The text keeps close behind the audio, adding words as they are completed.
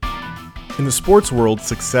In the sports world,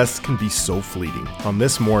 success can be so fleeting. On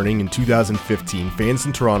this morning in 2015, fans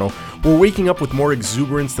in Toronto were waking up with more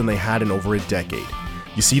exuberance than they had in over a decade.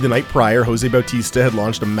 You see, the night prior, Jose Bautista had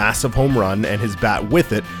launched a massive home run and his bat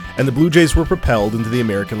with it, and the Blue Jays were propelled into the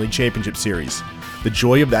American League Championship Series. The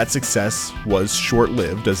joy of that success was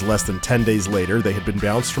short-lived, as less than 10 days later they had been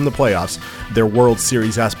bounced from the playoffs, their World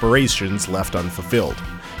Series aspirations left unfulfilled.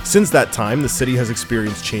 Since that time, the city has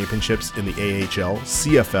experienced championships in the AHL,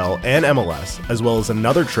 CFL, and MLS, as well as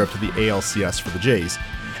another trip to the ALCS for the Jays,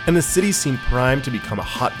 and the city seemed primed to become a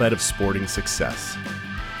hotbed of sporting success.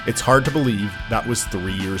 It's hard to believe that was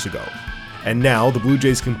 3 years ago. And now, the Blue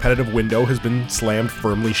Jays' competitive window has been slammed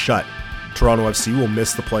firmly shut. Toronto FC will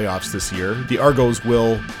miss the playoffs this year. The Argos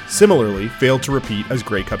will, similarly, fail to repeat as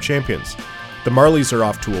Grey Cup champions. The Marlies are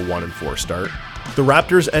off to a 1-4 start. The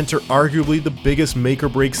Raptors enter arguably the biggest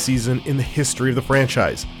make-or-break season in the history of the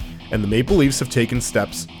franchise, and the Maple Leafs have taken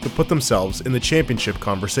steps to put themselves in the championship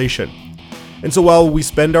conversation. And so while we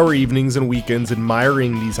spend our evenings and weekends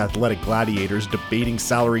admiring these athletic gladiators, debating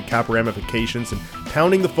salary cap ramifications, and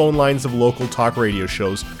pounding the phone lines of local talk radio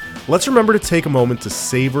shows, let's remember to take a moment to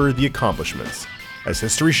savor the accomplishments. As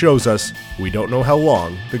history shows us, we don't know how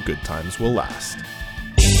long the good times will last.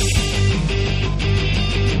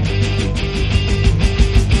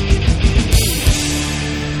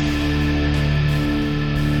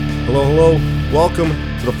 Hello, welcome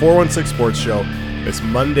to the 416 Sports Show. It's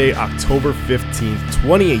Monday, October 15th,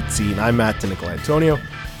 2018. I'm Matt DiNicolantonio.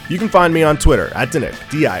 You can find me on Twitter at DiNic,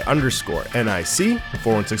 DI_NIC, the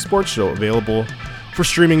 416 Sports Show, available for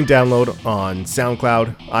streaming download on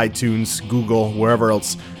SoundCloud, iTunes, Google, wherever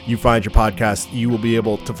else you find your podcast. You will be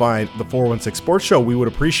able to find the 416 Sports Show. We would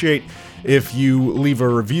appreciate if you leave a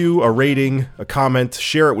review, a rating, a comment,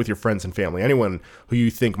 share it with your friends and family, anyone who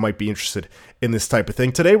you think might be interested in this type of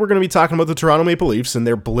thing. Today, we're going to be talking about the Toronto Maple Leafs and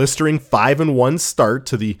their blistering 5-1 start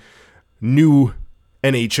to the new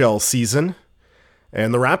NHL season.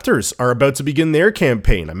 And the Raptors are about to begin their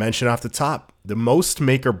campaign. I mentioned off the top, the most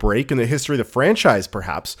make or break in the history of the franchise,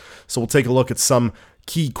 perhaps. So we'll take a look at some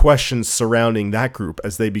key questions surrounding that group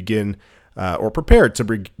as they begin or prepared to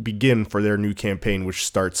begin for their new campaign, which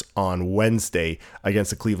starts on Wednesday against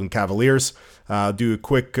the Cleveland Cavaliers. Do a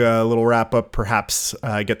quick little wrap-up, perhaps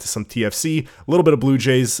get to some TFC, a little bit of Blue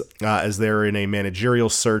Jays as they're in a managerial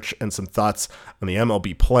search, and some thoughts on the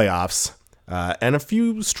MLB playoffs, and a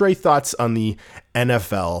few stray thoughts on the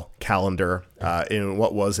NFL calendar in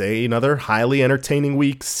what was another highly entertaining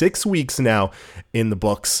week. 6 weeks now in the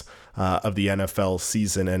books of the NFL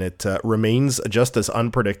season, and it remains just as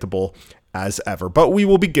unpredictable as ever. But we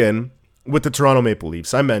will begin with the Toronto Maple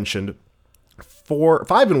Leafs. I mentioned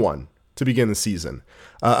 5-1 to begin the season.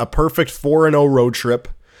 A perfect 4-0 road trip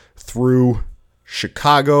through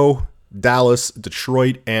Chicago, Dallas,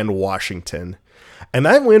 Detroit, and Washington. And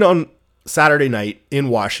that win on Saturday night in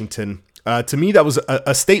Washington, to me, that was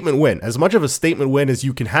a statement win. As much of a statement win as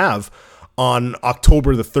you can have on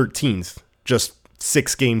October the 13th, just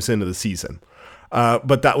 6 games into the season.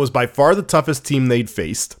 But that was by far the toughest team they'd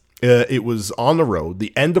faced. It was on the road,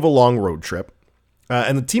 the end of a long road trip.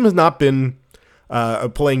 And the team has not been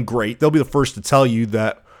playing great. They'll be the first to tell you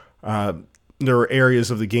that there are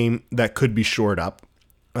areas of the game that could be shored up.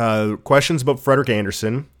 Questions about Frederik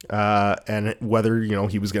Andersen and whether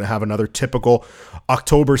he was going to have another typical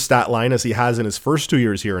October stat line as he has in his first 2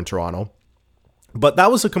 years here in Toronto. But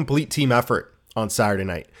that was a complete team effort on Saturday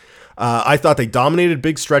night. I thought they dominated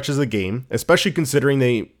big stretches of the game, especially considering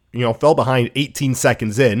they fell behind 18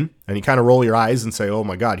 seconds in, and you kind of roll your eyes and say, oh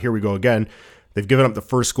my God, here we go again. They've given up the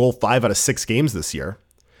first goal 5 out of 6 games this year,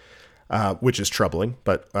 which is troubling,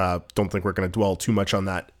 but don't think we're going to dwell too much on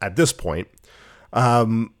that at this point.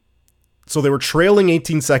 So they were trailing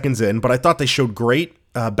 18 seconds in, but I thought they showed great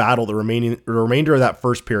battle the remainder of that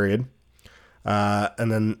first period,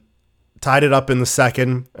 and then tied it up in the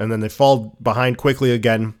second, and then they fall behind quickly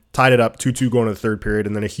again, tied it up 2-2 going to the third period,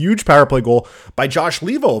 and then a huge power play goal by Josh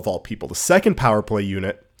Leivo, of all people, the second power play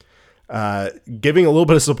unit, giving a little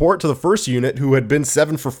bit of support to the first unit, who had been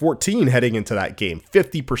 7 for 14 heading into that game,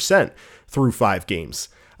 50% through 5 games.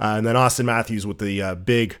 And then Austin Matthews with the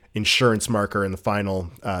big insurance marker in the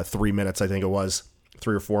final 3 minutes, I think it was,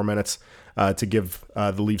 3 or 4 minutes, to give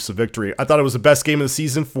the Leafs a victory. I thought it was the best game of the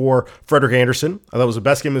season for Frederik Andersen. I thought it was the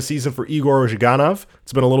best game of the season for Igor Zhiganov.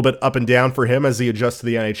 It's been a little bit up and down for him as he adjusts to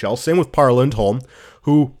the NHL. Same with Per Lindholm,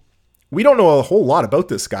 who we don't know a whole lot about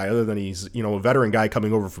this guy other than he's a veteran guy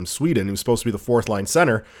coming over from Sweden who's supposed to be the fourth line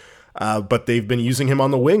center. But they've been using him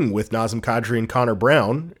on the wing with Nazem Kadri and Connor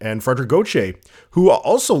Brown and Frederick Gauthier, who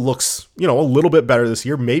also looks, a little bit better this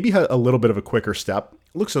year, maybe a little bit of a quicker step.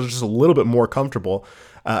 Looks just a little bit more comfortable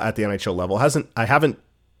at the NHL level. I haven't,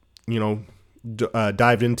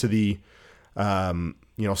 dived into the, some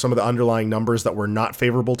of the underlying numbers that were not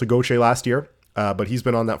favorable to Gauthier last year. But he's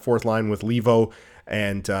been on that fourth line with Levo,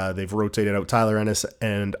 and they've rotated out Tyler Ennis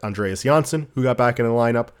and Andreas Janssen, who got back in the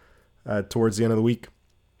lineup towards the end of the week.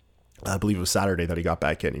 I believe it was Saturday that he got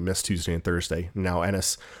back in. He missed Tuesday and Thursday. Now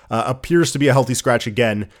Ennis appears to be a healthy scratch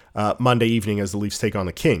again Monday evening as the Leafs take on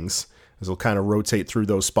the Kings, as they'll kind of rotate through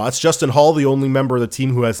those spots. Justin Hall, the only member of the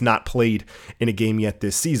team who has not played in a game yet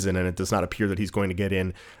this season, and it does not appear that he's going to get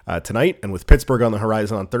in tonight. And with Pittsburgh on the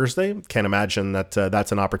horizon on Thursday, can't imagine that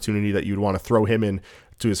that's an opportunity that you'd want to throw him in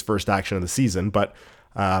to his first action of the season. But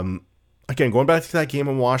again, going back to that game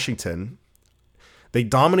in Washington, they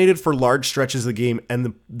dominated for large stretches of the game,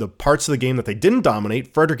 and the parts of the game that they didn't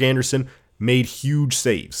dominate, Frederik Andersen made huge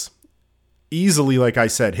saves. Easily, like I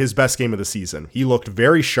said, his best game of the season. He looked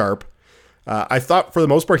very sharp. I thought for the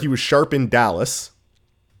most part he was sharp in Dallas,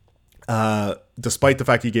 despite the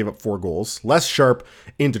fact he gave up 4 goals. Less sharp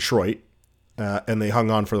in Detroit, and they hung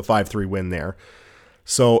on for the 5-3 win there.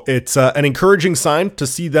 So it's an encouraging sign to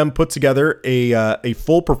see them put together a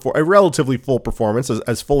relatively full performance,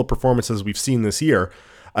 as full a performance as we've seen this year,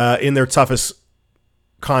 in their toughest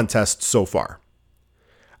contest so far.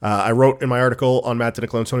 I wrote in my article on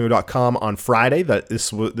mattdenicolantonio.com on Friday that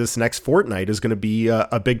this next fortnight is going to be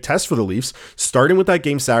a big test for the Leafs, starting with that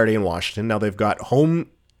game Saturday in Washington. Now they've got home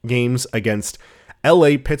games against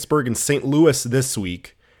LA, Pittsburgh, and St. Louis this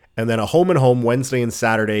week, and then a home Wednesday and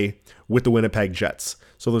Saturday with the Winnipeg Jets.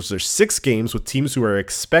 So those are 6 games with teams who are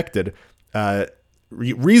expected,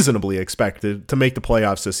 reasonably expected, to make the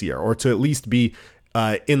playoffs this year, or to at least be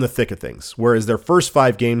in the thick of things. Whereas their first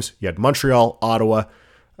 5 games, you had Montreal, Ottawa,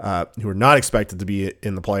 who are not expected to be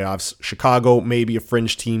in the playoffs. Chicago, maybe a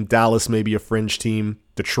fringe team. Dallas, maybe a fringe team.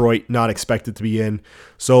 Detroit, not expected to be in.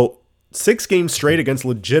 So 6 games straight against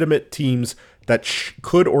legitimate teams that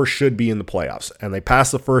could or should be in the playoffs. And they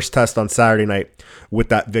passed the first test on Saturday night with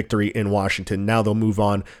that victory in Washington. Now they'll move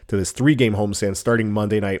on to this 3-game homestand starting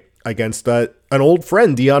Monday night against an old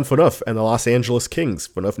friend, Dion Phaneuf, and the Los Angeles Kings.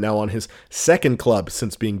 Phaneuf now on his second club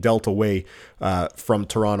since being dealt away from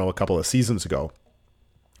Toronto a couple of seasons ago.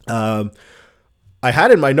 I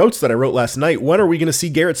had in my notes that I wrote last night, when are we going to see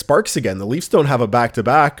Garrett Sparks again? The Leafs don't have a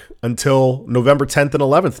back-to-back until November 10th and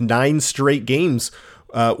 11th, 9 straight games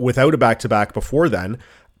without a back-to-back before then.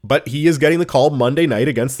 But he is getting the call Monday night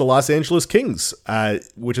against the Los Angeles Kings,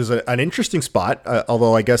 which is an interesting spot,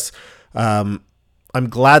 although I guess I'm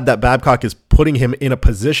glad that Babcock is putting him in a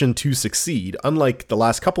position to succeed, unlike the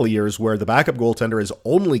last couple of years where the backup goaltender has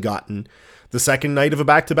only gotten the second night of a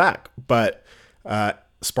back-to-back. But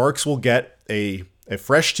Sparks will get a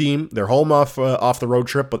fresh team. They're home off the road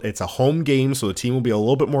trip, but it's a home game, so the team will be a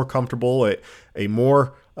little bit more comfortable, a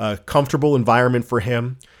more comfortable environment for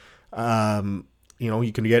him.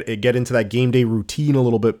 You can get into that game day routine a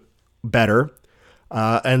little bit better.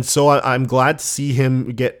 And so I'm glad to see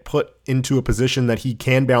him get put into a position that he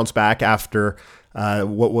can bounce back after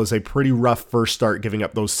what was a pretty rough first start, giving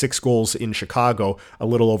up those 6 goals in Chicago a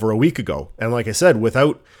little over a week ago. And like I said,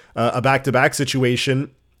 without a back-to-back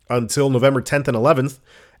situation until November 10th and 11th,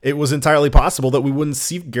 it was entirely possible that we wouldn't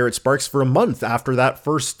see Garrett Sparks for a month after that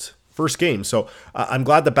first game. So I'm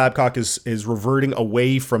glad that Babcock is reverting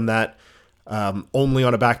away from that only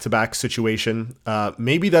on a back-to-back situation.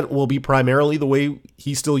 Maybe that will be primarily the way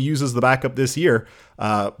he still uses the backup this year,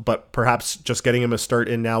 but perhaps just getting him a start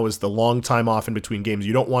in now is the long time off in between games.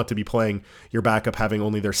 You don't want to be playing your backup having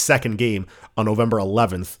only their second game on November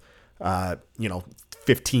 11th,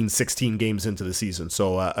 15, 16 games into the season.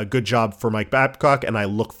 So a good job for Mike Babcock, and I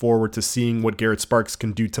look forward to seeing what Garrett Sparks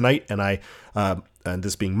can do tonight. And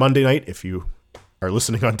this being Monday night, if you are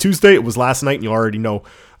listening on Tuesday, it was last night, and you already know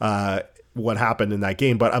what happened in that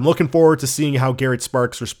game. But I'm looking forward to seeing how Garrett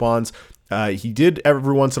Sparks responds. He did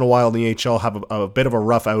every once in a while in the AHL have a bit of a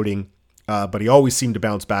rough outing, but he always seemed to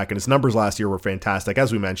bounce back, and his numbers last year were fantastic.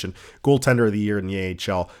 As we mentioned, goaltender of the year in the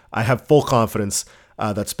AHL. I have full confidence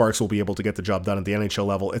that Sparks will be able to get the job done at the NHL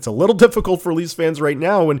level. It's a little difficult for Leafs fans right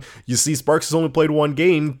now when you see Sparks has only played 1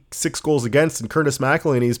 game, 6 goals against, and Curtis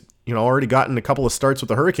McElhinney's already gotten a couple of starts with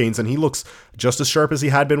the Hurricanes, and he looks just as sharp as he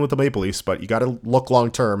had been with the Maple Leafs. But you got to look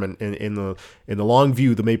long term, and in the long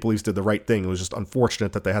view, the Maple Leafs did the right thing. It was just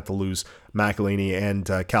unfortunate that they had to lose McElhinney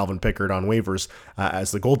and Calvin Pickard on waivers,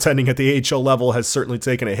 as the goaltending at the AHL level has certainly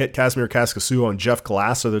taken a hit. Casimir Kaskisuo and Jeff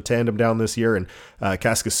Glass are the tandem down this year, and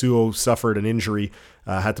Kaskisuo suffered an injury,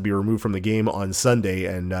 had to be removed from the game on Sunday,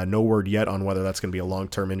 and no word yet on whether that's going to be a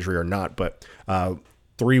long-term injury or not. But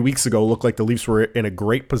 3 weeks ago, looked like the Leafs were in a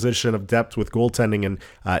great position of depth with goaltending, and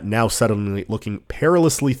now suddenly looking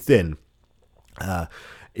perilously thin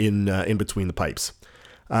in between the pipes.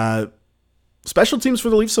 Special teams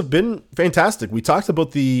for the Leafs have been fantastic. We talked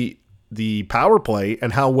about the power play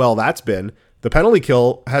and how well that's been. The penalty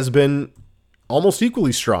kill has been almost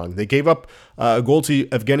equally strong. They gave up a goal to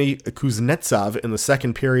Evgeny Kuznetsov in the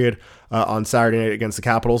second period on Saturday night against the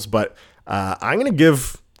Capitals, but I'm going to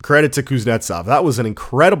give credit to Kuznetsov. That was an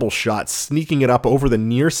incredible shot, sneaking it up over the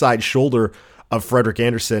near side shoulder of Frederik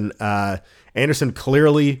Andersen. Andersen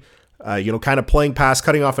clearly, kind of playing past,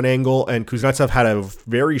 cutting off an angle, and Kuznetsov had a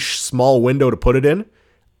very small window to put it in,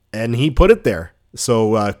 and he put it there.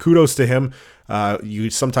 So kudos to him.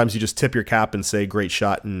 Sometimes you just tip your cap and say great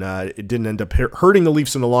shot, and it didn't end up hurting the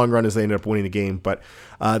Leafs in the long run as they ended up winning the game. But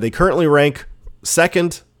they currently rank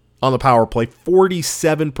second on the power play,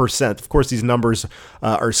 47%. Of course, these numbers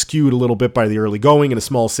are skewed a little bit by the early going and a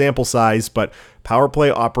small sample size, but power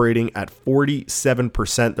play operating at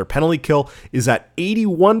 47%. Their penalty kill is at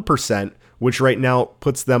 81%, which right now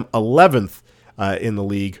puts them 11th in the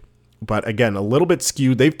league. But again, a little bit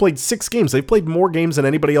skewed. They've played 6 games. They've played more games than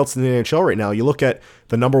anybody else in the NHL right now. You look at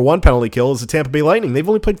the number one penalty kill is the Tampa Bay Lightning. They've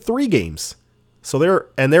only played 3 games. So they're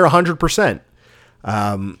 100%.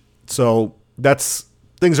 So that's,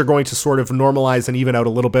 things are going to sort of normalize and even out a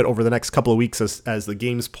little bit over the next couple of weeks as the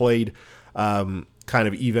games played kind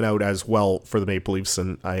of even out as well for the Maple Leafs.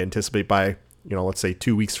 And I anticipate by, let's say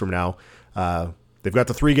 2 weeks from now, they've got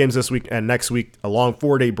the 3 games this week and next week, a long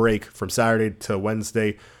 4-day break from Saturday to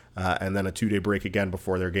Wednesday, and then a 2-day break again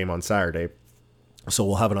before their game on Saturday. So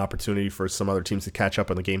we'll have an opportunity for some other teams to catch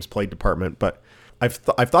up in the games played department. But I've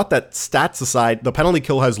thought that, stats aside, the penalty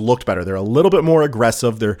kill has looked better. They're a little bit more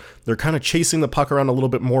aggressive. They're kind of chasing the puck around a little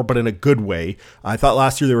bit more, but in a good way. I thought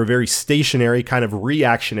last year they were very stationary, kind of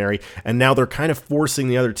reactionary, and now they're kind of forcing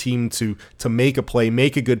the other team to make a play,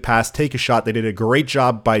 make a good pass, take a shot. They did a great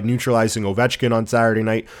job by neutralizing Ovechkin on Saturday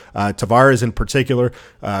night. Tavares in particular,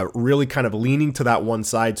 really kind of leaning to that one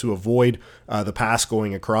side to avoid the pass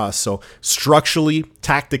going across. So structurally,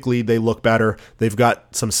 tactically, they look better. They've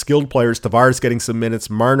got some skilled players. Tavares getting some minutes,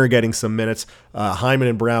 Marner getting some minutes, Hyman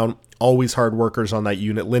and Brown, always hard workers on that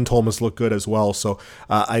unit. Lindholm has looked good as well. So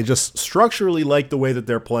I just structurally like the way that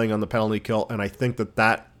they're playing on the penalty kill, and I think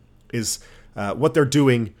that is what they're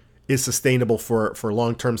doing is sustainable for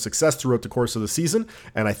long-term success throughout the course of the season,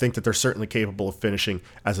 and I think that they're certainly capable of finishing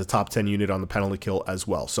as a top 10 unit on the penalty kill as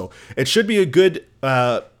well. So it should be a good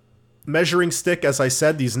measuring stick, as I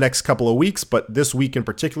said, these next couple of weeks, but this week in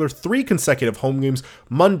particular, 3 consecutive home games.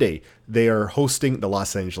 Monday, they are hosting the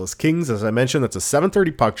Los Angeles Kings. As I mentioned, that's a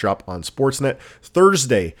 7:30 puck drop on Sportsnet.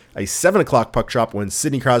 Thursday, a 7 o'clock puck drop when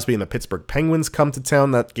Sidney Crosby and the Pittsburgh Penguins come to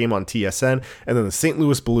town, that game on TSN, and then the St.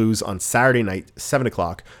 Louis Blues on Saturday night, 7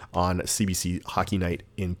 o'clock on CBC Hockey Night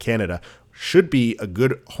in Canada. Should be a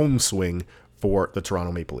good home swing for the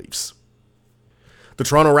Toronto Maple Leafs. The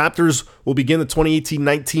Toronto Raptors will begin the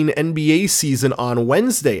 2018-19 NBA season on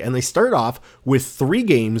Wednesday, and they start off with 3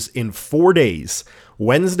 games in 4 days.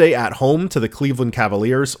 Wednesday at home to the Cleveland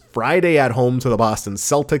Cavaliers, Friday at home to the Boston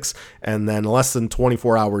Celtics, and then less than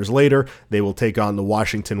 24 hours later, they will take on the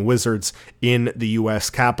Washington Wizards in the U.S.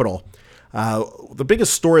 Capitol. The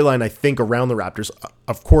biggest storyline, I think, around the Raptors,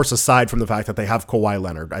 of course, aside from the fact that they have Kawhi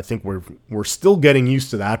Leonard, I think we're still getting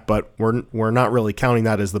used to that, but we're not really counting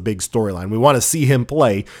that as the big storyline. We want to see him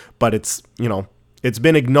play, but it's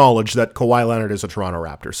been acknowledged that Kawhi Leonard is a Toronto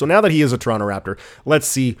Raptor. So now that he is a Toronto Raptor, let's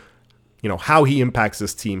see how he impacts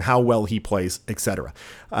this team, how well he plays, etc.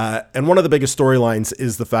 And one of the biggest storylines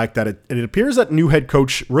is the fact that it appears that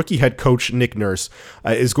rookie head coach Nick Nurse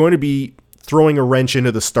is going to be throwing a wrench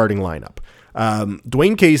into the starting lineup.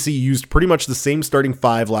 Dwayne Casey used pretty much the same starting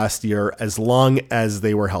 5 last year as long as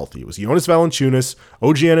they were healthy. It was Jonas Valanciunas,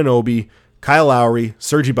 OG Anunoby, Kyle Lowry,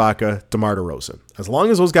 Serge Ibaka, DeMar DeRozan. As long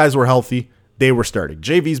as those guys were healthy, they were starting.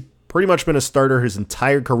 JV's pretty much been a starter his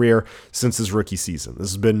entire career since his rookie season. This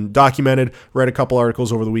has been documented. Read a couple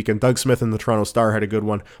articles over the weekend. Doug Smith in the Toronto Star had a good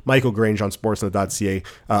one. Michael Grange on Sportsnet.ca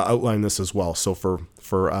outlined this as well. So for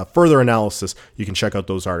further analysis, you can check out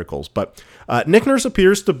those articles. But Nick Nurse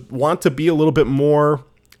appears to want to be a little bit more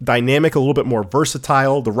dynamic, a little bit more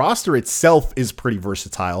versatile. The roster itself is pretty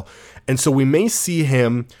versatile. And so we may see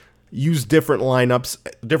him use different lineups,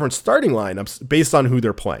 different starting lineups based on who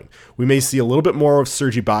they're playing. We may see a little bit more of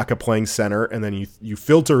Serge Ibaka playing center, and then you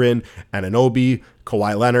filter in Anunoby,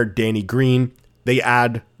 Kawhi Leonard, Danny Green. They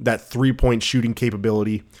add that 3-point shooting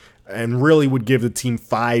capability and really would give the team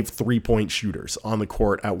 5 3-point shooters on the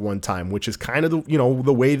court at one time, which is kind of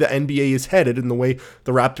the way the NBA is headed, and the way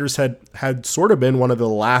the Raptors had sort of been one of the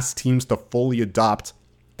last teams to fully adopt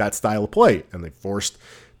that style of play. And they forced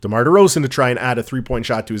DeMar DeRozan to try and add a 3-point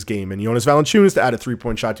shot to his game, and Jonas Valanciunas to add a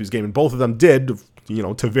 3-point shot to his game, and both of them did,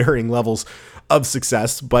 to varying levels of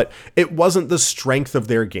success, but it wasn't the strength of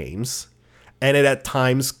their games, and it at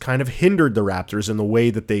times kind of hindered the Raptors in the way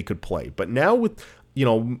that they could play. But now with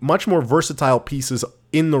much more versatile pieces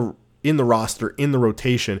in the roster, in the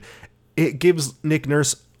rotation, it gives Nick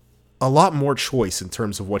Nurse a lot more choice in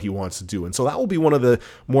terms of what he wants to do. And so that will be one of the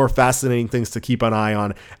more fascinating things to keep an eye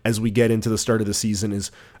on as we get into the start of the season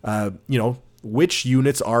is, which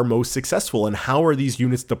units are most successful and how are these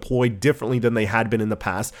units deployed differently than they had been in the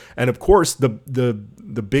past. And of course, the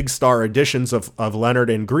big star additions of Leonard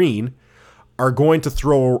and Green are going to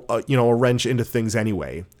throw a wrench into things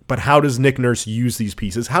anyway. But how does Nick Nurse use these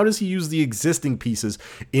pieces? How does he use the existing pieces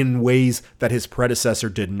in ways that his predecessor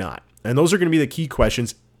did not? And those are going to be the key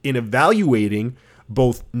questions in evaluating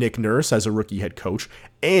both Nick Nurse as a rookie head coach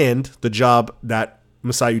and the job that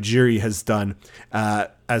Masai Ujiri has done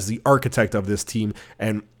as the architect of this team,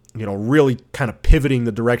 and really kind of pivoting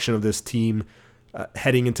the direction of this team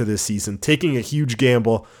heading into this season, taking a huge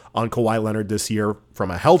gamble on Kawhi Leonard this year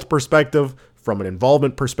from a health perspective, from an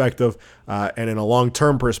involvement perspective, and in a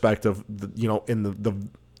long-term perspective, in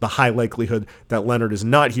the high likelihood that Leonard is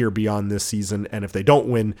not here beyond this season. And if they don't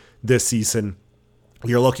win this season,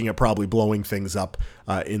 you're looking at probably blowing things up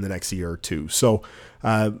in the next year or two. So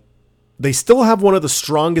they still have one of the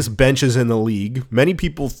strongest benches in the league. Many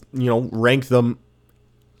people, rank them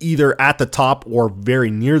either at the top or very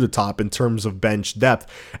near the top in terms of bench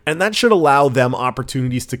depth. And that should allow them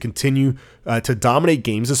opportunities to continue to dominate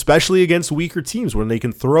games, especially against weaker teams, when they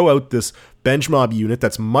can throw out this bench mob unit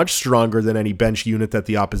that's much stronger than any bench unit that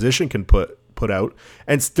the opposition can put out,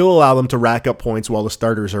 and still allow them to rack up points while the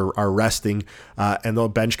starters are resting, and the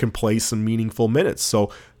bench can play some meaningful minutes.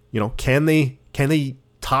 So, can they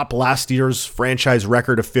top last year's franchise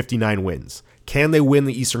record of 59 wins? Can they win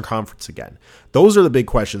the Eastern Conference again? Those are the big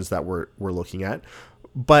questions that we're looking at.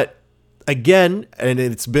 But again, and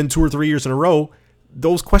it's been 2 or 3 years in a row,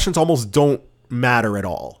 those questions almost don't matter at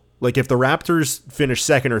all. Like if the Raptors finish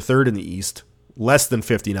second or third in the East, less than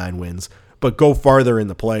 59 wins, but go farther in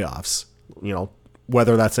the playoffs,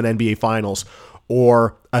 whether that's an NBA Finals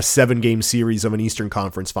or a 7-game series of an Eastern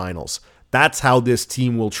Conference Finals, that's how this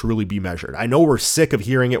team will truly be measured. I know we're sick of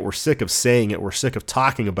hearing it, we're sick of saying it, we're sick of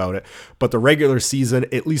talking about it, but the regular season,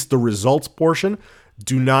 at least the results portion,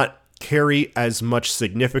 do not carry as much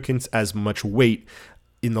significance, as much weight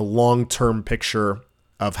in the long-term picture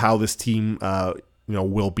of how this team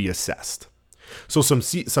will be assessed. So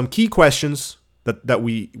some key questions that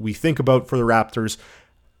we think about for the Raptors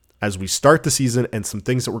as we start the season, and some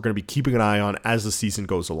things that we're going to be keeping an eye on as the season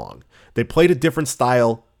goes along. They played a different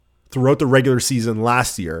style throughout the regular season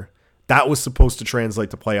last year. That was supposed to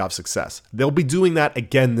translate to playoff success. They'll be doing that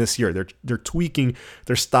again this year. They're tweaking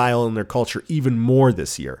their style and their culture even more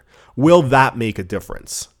this year. Will that make a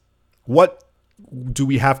difference? What do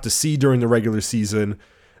we have to see during the regular season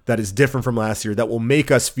that is different from last year that will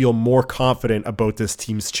make us feel more confident about this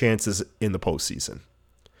team's chances in the postseason?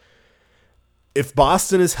 If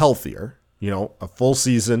Boston is healthier, a full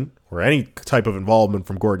season or any type of involvement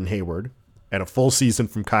from Gordon Hayward, and a full season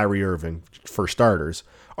from Kyrie Irving for starters,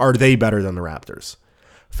 are they better than the Raptors?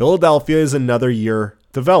 Philadelphia is another year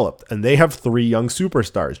developed, and they have 3 young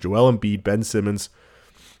superstars: Joel Embiid, Ben Simmons,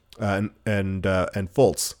 and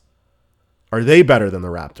Fultz. Are they better than the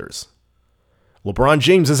Raptors? LeBron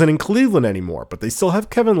James isn't in Cleveland anymore, but they still have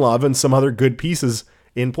Kevin Love and some other good pieces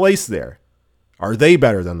in place there. Are they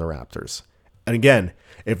better than the Raptors? And again,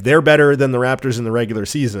 if they're better than the Raptors in the regular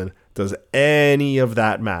season, does any of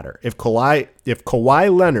that matter? If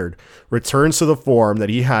Kawhi Leonard returns to the form that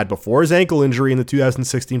he had before his ankle injury in the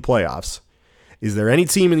 2016 playoffs, is there any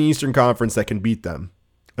team in the Eastern Conference that can beat them,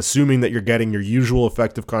 assuming that you're getting your usual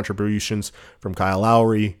effective contributions from Kyle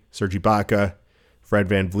Lowry, Serge Ibaka, Fred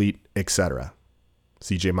VanVleet, etc.,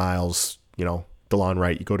 CJ Miles, DeLon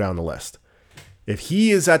Wright, you go down the list. If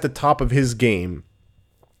he is at the top of his game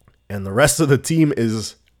and the rest of the team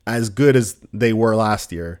is as good as they were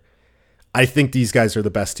last year, I think these guys are the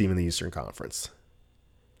best team in the Eastern Conference.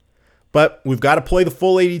 But we've got to play the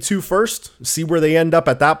full 82 first, see where they end up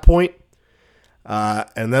at that point,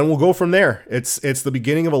 and then we'll go from there. It's the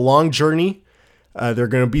beginning of a long journey. There are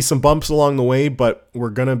going to be some bumps along the way, but we're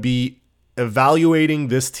going to be evaluating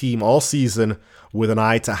this team all season with an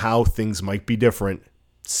eye to how things might be different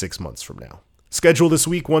 6 months from now. Schedule this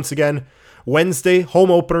week, once again, Wednesday, home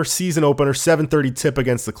opener, season opener, 7:30 tip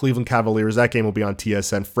against the Cleveland Cavaliers. That game will be on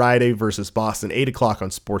TSN. Friday versus Boston, 8 o'clock on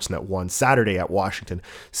Sportsnet 1. Saturday at Washington,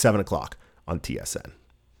 7 o'clock on TSN.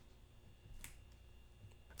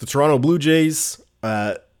 The Toronto Blue Jays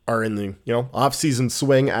are in the off-season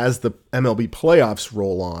swing as the MLB playoffs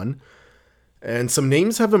roll on. And some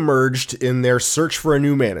names have emerged in their search for a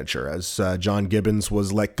new manager as John Gibbons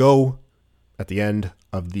was let go at the end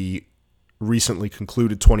of the recently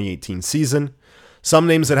concluded 2018 season. Some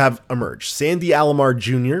names that have emerged. Sandy Alomar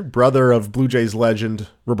Jr., brother of Blue Jays legend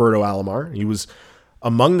Roberto Alomar. He was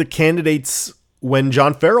among the candidates when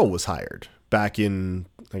John Farrell was hired back in,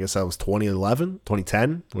 I guess that was 2011,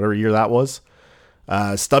 2010, whatever year that was.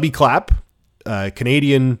 Stubby Clapp,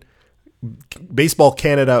 Canadian Baseball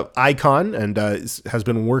Canada icon, and has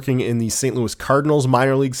been working in the St. Louis Cardinals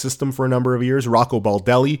minor league system for a number of years. Rocco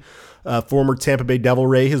Baldelli, former Tampa Bay Devil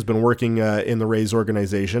Ray, has been working in the Rays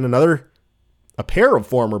organization. A pair of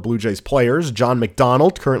former Blue Jays players, John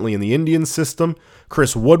McDonald, currently in the Indians system,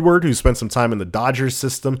 Chris Woodward, who spent some time in the Dodgers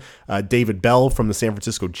system, David Bell from the San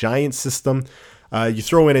Francisco Giants system. You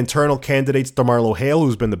throw in internal candidates, DeMarlo Hale,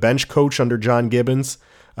 who's been the bench coach under John Gibbons,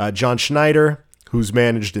 John Schneider, who's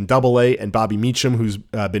managed in AA, and Bobby Meacham, who's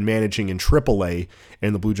been managing in AAA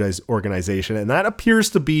in the Blue Jays organization. And that appears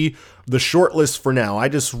to be the short list for now. I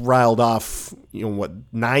just riled off,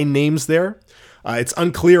 9 names there. It's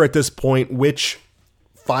unclear at this point which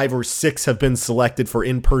 5 or 6 have been selected for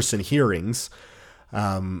in-person hearings.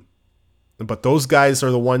 But those guys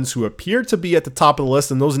are the ones who appear to be at the top of the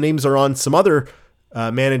list, and those names are on some other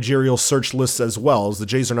managerial search lists as well, as the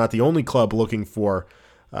Jays are not the only club looking for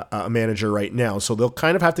a manager right now. So they'll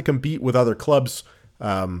kind of have to compete with other clubs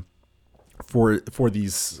for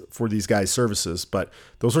these guys' services. But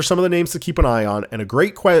those are some of the names to keep an eye on. And a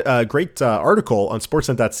great article on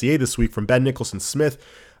Sportsnet.ca this week from Ben Nicholson Smith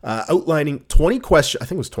outlining 20 questions. I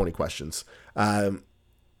think it was 20 questions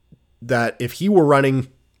that if he were running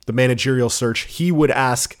the managerial search, he would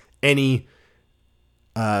ask any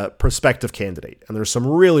prospective candidate. And there's some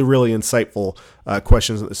really, really insightful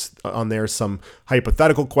questions on there. Some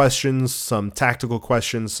hypothetical questions, some tactical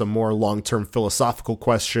questions, some more long-term philosophical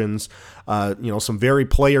questions, some very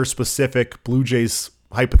player-specific Blue Jays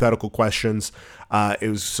hypothetical questions. It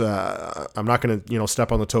was, I'm not going to,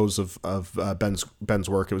 step on the toes of Ben's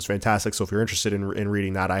work. It was fantastic. So if you're interested in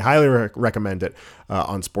reading that, I highly recommend it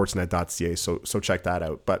on sportsnet.ca. So check that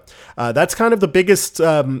out. But that's kind of the biggest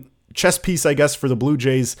chess piece, I guess, for the Blue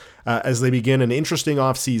Jays as they begin an interesting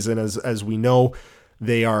offseason. As we know,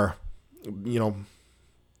 they are,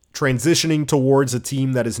 transitioning towards a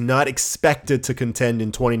team that is not expected to contend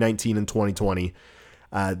in 2019 and 2020.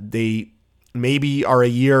 They maybe are a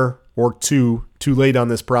year or two too late on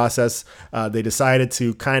this process. They decided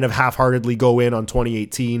to kind of half-heartedly go in on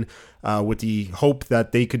 2018 with the hope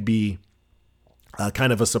that they could be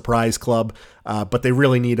kind of a surprise club, but they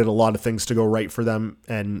really needed a lot of things to go right for them,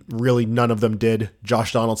 and really none of them did.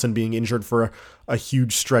 Josh Donaldson being injured for a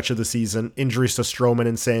huge stretch of the season, injuries to Stroman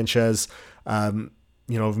and Sanchez.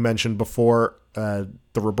 I've mentioned before the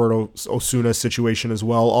Roberto Osuna situation as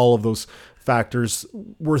well. All of those factors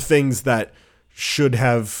were things that should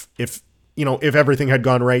have, if everything had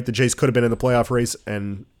gone right, the Jays could have been in the playoff race,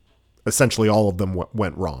 and essentially all of them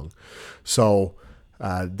went wrong. So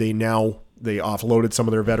they offloaded some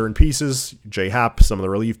of their veteran pieces, Jay Happ, some of the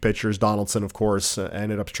relief pitchers, Donaldson, of course,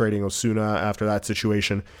 ended up trading Osuna after that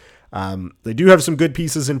situation. They do have some good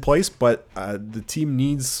pieces in place, but the team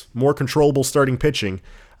needs more controllable starting pitching.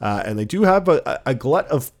 And they do have a glut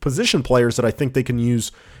of position players that I think they can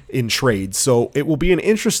use in trades. So it will be an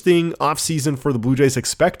interesting offseason for the Blue Jays.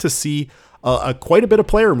 Expect to see quite a bit of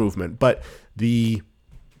player movement, but the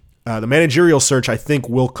managerial search, I think,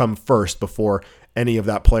 will come first before any of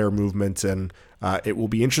that player movement. And it will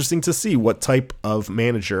be interesting to see what type of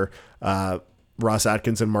manager Ross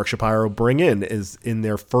Atkins and Mark Shapiro bring in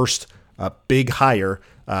their first big hire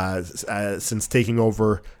since taking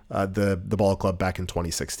over the ball club back in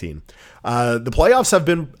 2016. The playoffs have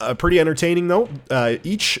been pretty entertaining, though.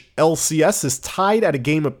 Each LCS is tied at a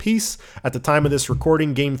game apiece at the time of this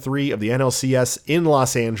recording. Game 3 of the NLCS in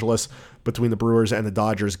Los Angeles between the Brewers and the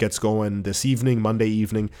Dodgers gets going this evening, Monday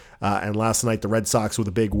evening. And last night, the Red Sox with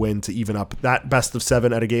a big win to even up that best of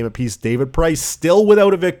 7 at a game apiece. David Price still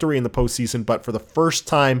without a victory in the postseason, but for the first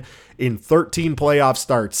time in 13 playoff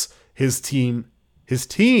starts, his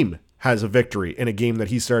team has a victory in a game that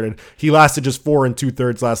he started. He lasted just 4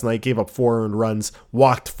 2/3 last night, gave up 4 earned runs,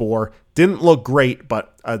 walked 4. Didn't look great,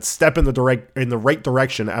 but a step in the right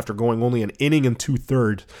direction after going only an inning and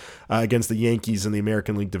 2/3 against the Yankees in the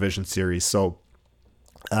American League Division Series. So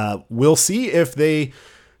we'll see if they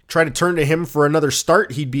try to turn to him for another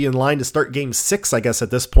start. He'd be in line to start game 6, I guess,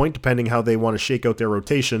 at this point, depending how they want to shake out their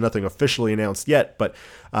rotation. Nothing officially announced yet, but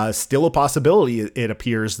still a possibility, it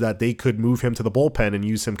appears, that they could move him to the bullpen and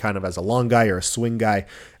use him kind of as a long guy or a swing guy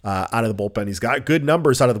out of the bullpen. He's got good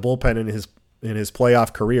numbers out of the bullpen in his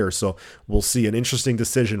playoff career, so we'll see. An interesting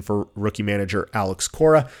decision for rookie manager Alex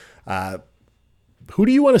Cora. Who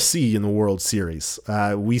do you want to see in the World Series?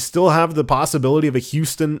 We still have the possibility of a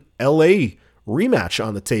Houston-LA rematch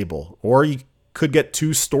on the table, or you could get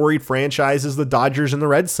 2 storied franchises, the Dodgers and the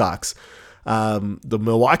Red Sox. The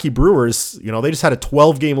Milwaukee Brewers, they just had a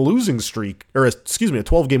 12-game losing streak, a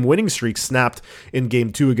 12-game winning streak snapped in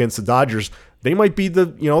game 2 against the Dodgers. They might be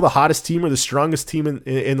the hottest team or the strongest team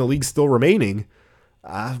in the league still remaining.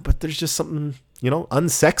 But there's just something,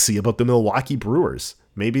 unsexy about the Milwaukee Brewers.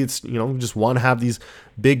 Maybe it's, just want to have these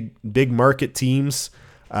big market teams.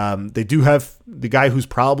 They do have the guy who's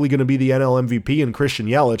probably going to be the NL MVP in Christian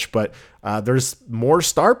Yelich, but there's more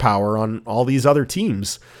star power on all these other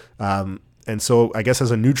teams. And so I guess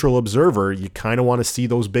as a neutral observer, you kind of want to see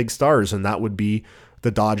those big stars, and that would be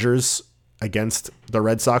the Dodgers against the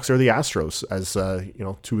Red Sox or the Astros as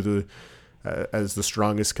as the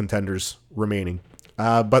strongest contenders remaining.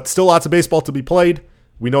 But still lots of baseball to be played.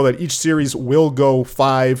 We know that each series will go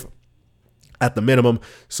 5 at the minimum,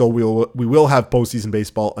 so we will have postseason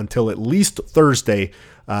baseball until at least Thursday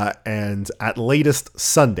and at latest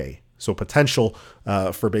Sunday. So potential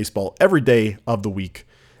for baseball every day of the week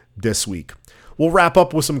this week. We'll wrap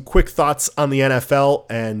up with some quick thoughts on the NFL.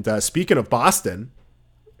 And speaking of Boston,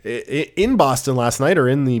 in Boston last night, or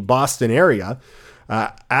in the Boston area,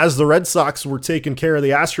 as the Red Sox were taking care of the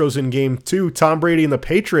Astros in game 2, Tom Brady and the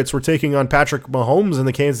Patriots were taking on Patrick Mahomes and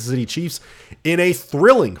the Kansas City Chiefs in a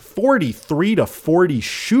thrilling 43-40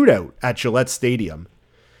 shootout at Gillette Stadium.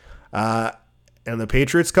 And the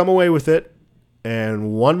Patriots come away with it.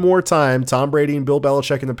 And one more time, Tom Brady and Bill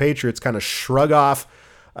Belichick and the Patriots kind of shrug off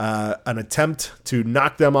an attempt to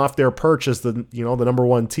knock them off their perch as the number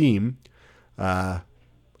one team.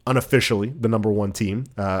 Unofficially the number one team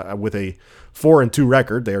with a 4-2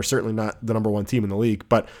 record. They are certainly not the number one team in the league,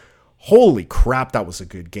 but holy crap, that was a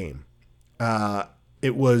good game.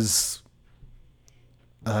 It was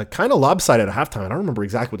kind of lopsided at halftime. I don't remember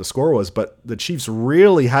exactly what the score was, but the Chiefs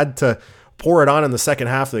really had to pour it on in the second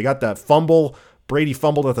half. They got that fumble. Brady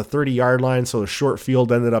fumbled at the 30-yard line, so the short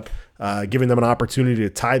field ended up giving them an opportunity to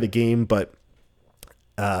tie the game, but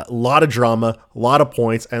a lot of drama, a lot of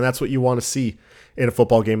points, and that's what you want to see in a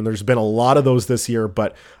football game. And there's been a lot of those this year,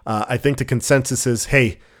 but I think the consensus is,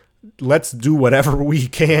 hey, let's do whatever we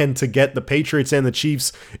can to get the Patriots and the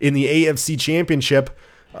Chiefs in the AFC Championship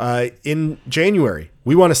in January.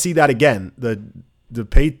 We want to see that again. The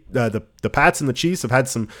Pats and the Chiefs have had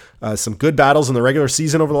some good battles in the regular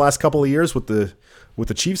season over the last couple of years, with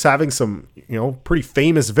the Chiefs having some pretty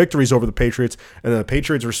famous victories over the Patriots, and then the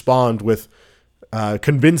Patriots respond with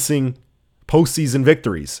convincing postseason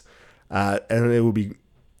victories. And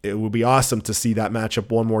it would be awesome to see that matchup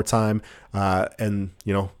one more time. And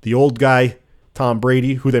the old guy, Tom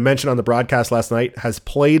Brady, who they mentioned on the broadcast last night, has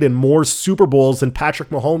played in more Super Bowls than Patrick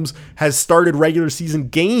Mahomes has started regular season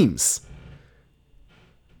games.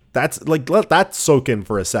 That's let that soak in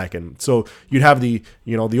for a second. So you'd have the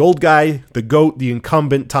old guy, the GOAT, the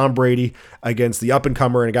incumbent Tom Brady against the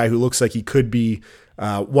up-and-comer and a guy who looks like he could be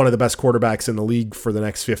one of the best quarterbacks in the league for the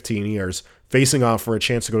next 15 years, facing off for a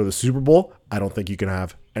chance to go to the Super Bowl. I don't think you can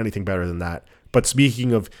have anything better than that. But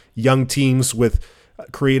speaking of young teams with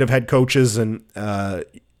creative head coaches and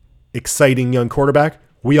exciting young quarterback,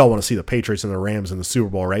 we all want to see the Patriots and the Rams in the Super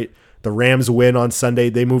Bowl, right? The Rams win on Sunday.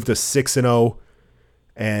 They move to 6-0,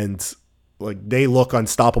 and they look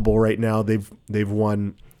unstoppable right now. They've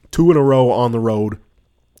won 2 in a row on the road.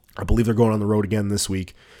 I believe they're going on the road again this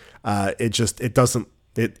week.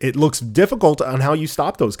 It looks difficult on how you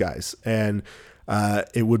stop those guys. And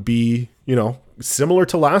it would be, similar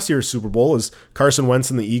to last year's Super Bowl, as Carson Wentz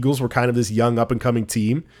and the Eagles were kind of this young up and coming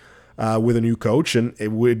team with a new coach. And it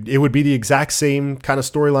would be the exact same kind of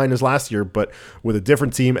storyline as last year, but with a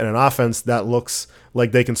different team and an offense that looks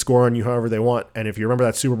like they can score on you however they want. And if you remember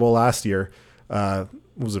that Super Bowl last year,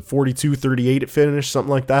 was it 42-38 it finished, something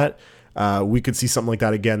like that? we could see something like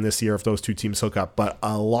that again this year if those two teams hook up. But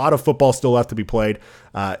a lot of football still left to be played.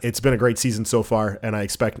 It's been a great season so far, and I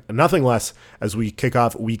expect nothing less as we kick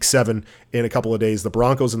off Week 7 in a couple of days. The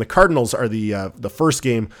Broncos and the Cardinals are the first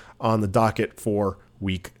game on the docket for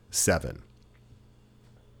Week 7.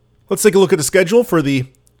 Let's take a look at the schedule for the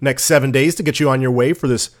next 7 days to get you on your way for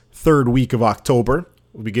this third week of October.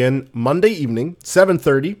 We'll begin Monday evening,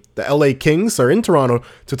 7:30. The LA Kings are in Toronto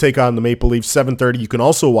to take on the Maple Leafs, 7:30. You can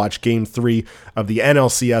also watch Game 3 of the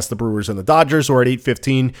NLCS, the Brewers and the Dodgers, or at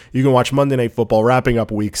 8:15. You can watch Monday Night Football wrapping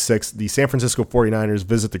up Week 6. The San Francisco 49ers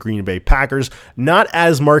visit the Green Bay Packers. Not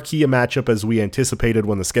as marquee a matchup as we anticipated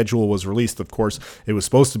when the schedule was released. Of course, it was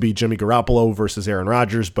supposed to be Jimmy Garoppolo versus Aaron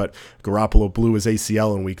Rodgers, but Garoppolo blew his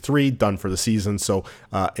ACL in Week 3, done for the season. So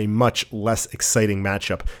a much less exciting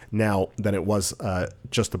matchup now than it was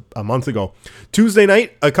just a month ago. Tuesday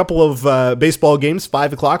night, a couple of baseball games,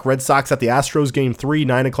 5 o'clock, Red Sox at the Astros, Game 3,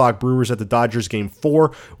 9 o'clock, Brewers at the Dodgers, Game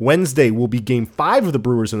 4. Wednesday will be Game 5 of the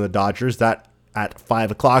Brewers and the Dodgers, that at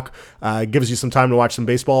 5 o'clock. Gives you some time to watch some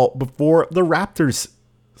baseball before the Raptors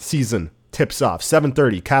season tips off.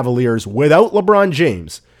 7:30, Cavaliers without LeBron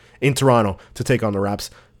James in Toronto to take on the Raps.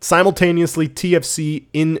 Simultaneously, TFC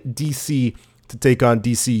in DC to take on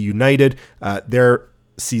DC United. Their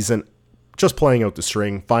season just playing out the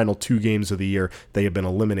string. Final 2 games of the year, they have been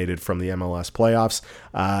eliminated from the MLS playoffs.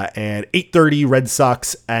 And 8:30, Red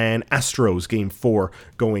Sox and Astros, Game 4,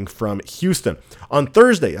 going from Houston. On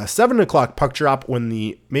Thursday, a 7 o'clock puck drop when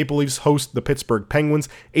the Maple Leafs host the Pittsburgh Penguins.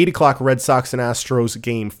 8 o'clock, Red Sox and Astros,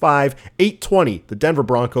 Game 5. 8:20, the Denver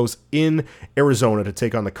Broncos in Arizona to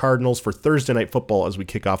take on the Cardinals for Thursday Night Football as we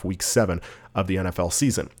kick off Week 7 of the NFL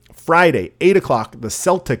season. Friday, 8 o'clock, the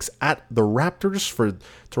Celtics at the Raptors for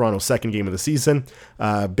Toronto's second game of the season.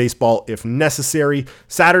 Baseball if necessary.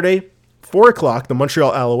 Saturday, 4 o'clock, the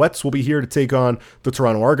Montreal Alouettes will be here to take on the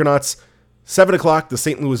Toronto Argonauts. 7 o'clock, the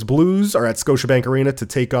St. Louis Blues are at Scotiabank Arena to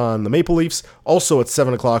take on the Maple Leafs. Also at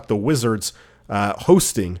 7 o'clock, the Wizards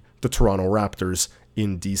hosting the Toronto Raptors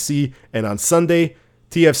in DC. And on Sunday,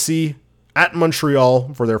 TFC at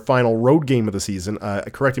Montreal for their final road game of the season.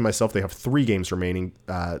 Correcting myself, they have 3 games remaining.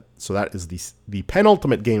 So that is the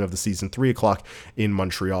penultimate game of the season, 3 o'clock in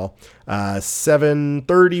Montreal.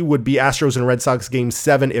 7:30 would be Astros and Red Sox Game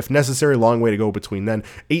 7 if necessary. Long way to go between then.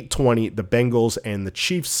 8:20, the Bengals and the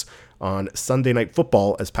Chiefs on Sunday Night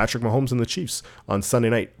Football as Patrick Mahomes and the Chiefs on Sunday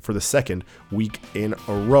night for the second week in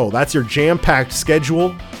a row. That's your jam-packed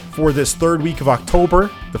schedule for this third week of October,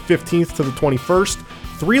 the 15th to the 21st.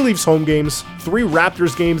 3 Leafs home games, 3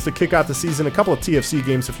 Raptors games to kick out the season, a couple of TFC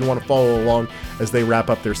games if you want to follow along as they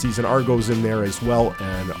wrap up their season. Argos in there as well,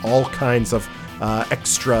 and all kinds of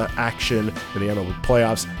extra action in the MLB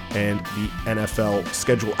playoffs and the NFL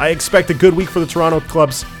schedule. I expect a good week for the Toronto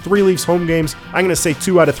clubs. 3 Leafs home games. I'm going to say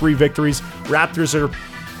 2 out of 3 victories. Raptors are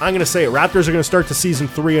going to start the season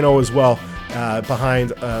 3-0 as well,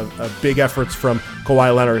 behind big efforts from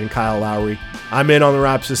Kawhi Leonard and Kyle Lowry. I'm in on the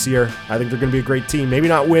Raps this year. I think they're going to be a great team. Maybe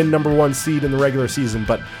not win number 1 seed in the regular season,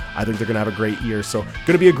 but I think they're going to have a great year. So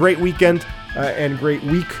going to be a great weekend and great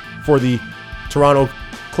week for the Toronto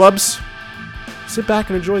clubs. Sit back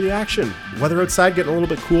and enjoy the action. Weather outside getting a little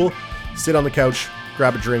bit cool. Sit on the couch,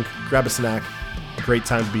 grab a drink, grab a snack. A great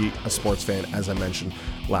time to be a sports fan, as I mentioned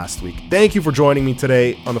last week. Thank you for joining me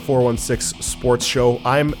today on the 416 Sports Show.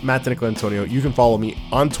 I'm Matt Antonio. You can follow me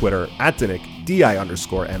on Twitter at Dinick,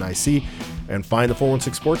 DI_NIC, and find the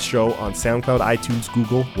 416 Sports Show on SoundCloud, iTunes,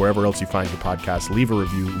 Google, wherever else you find your podcast. Leave a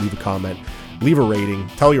review, leave a comment, leave a rating,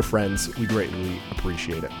 tell your friends. We greatly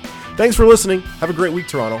appreciate it. Thanks for listening. Have a great week,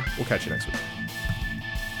 Toronto. We'll catch you next week.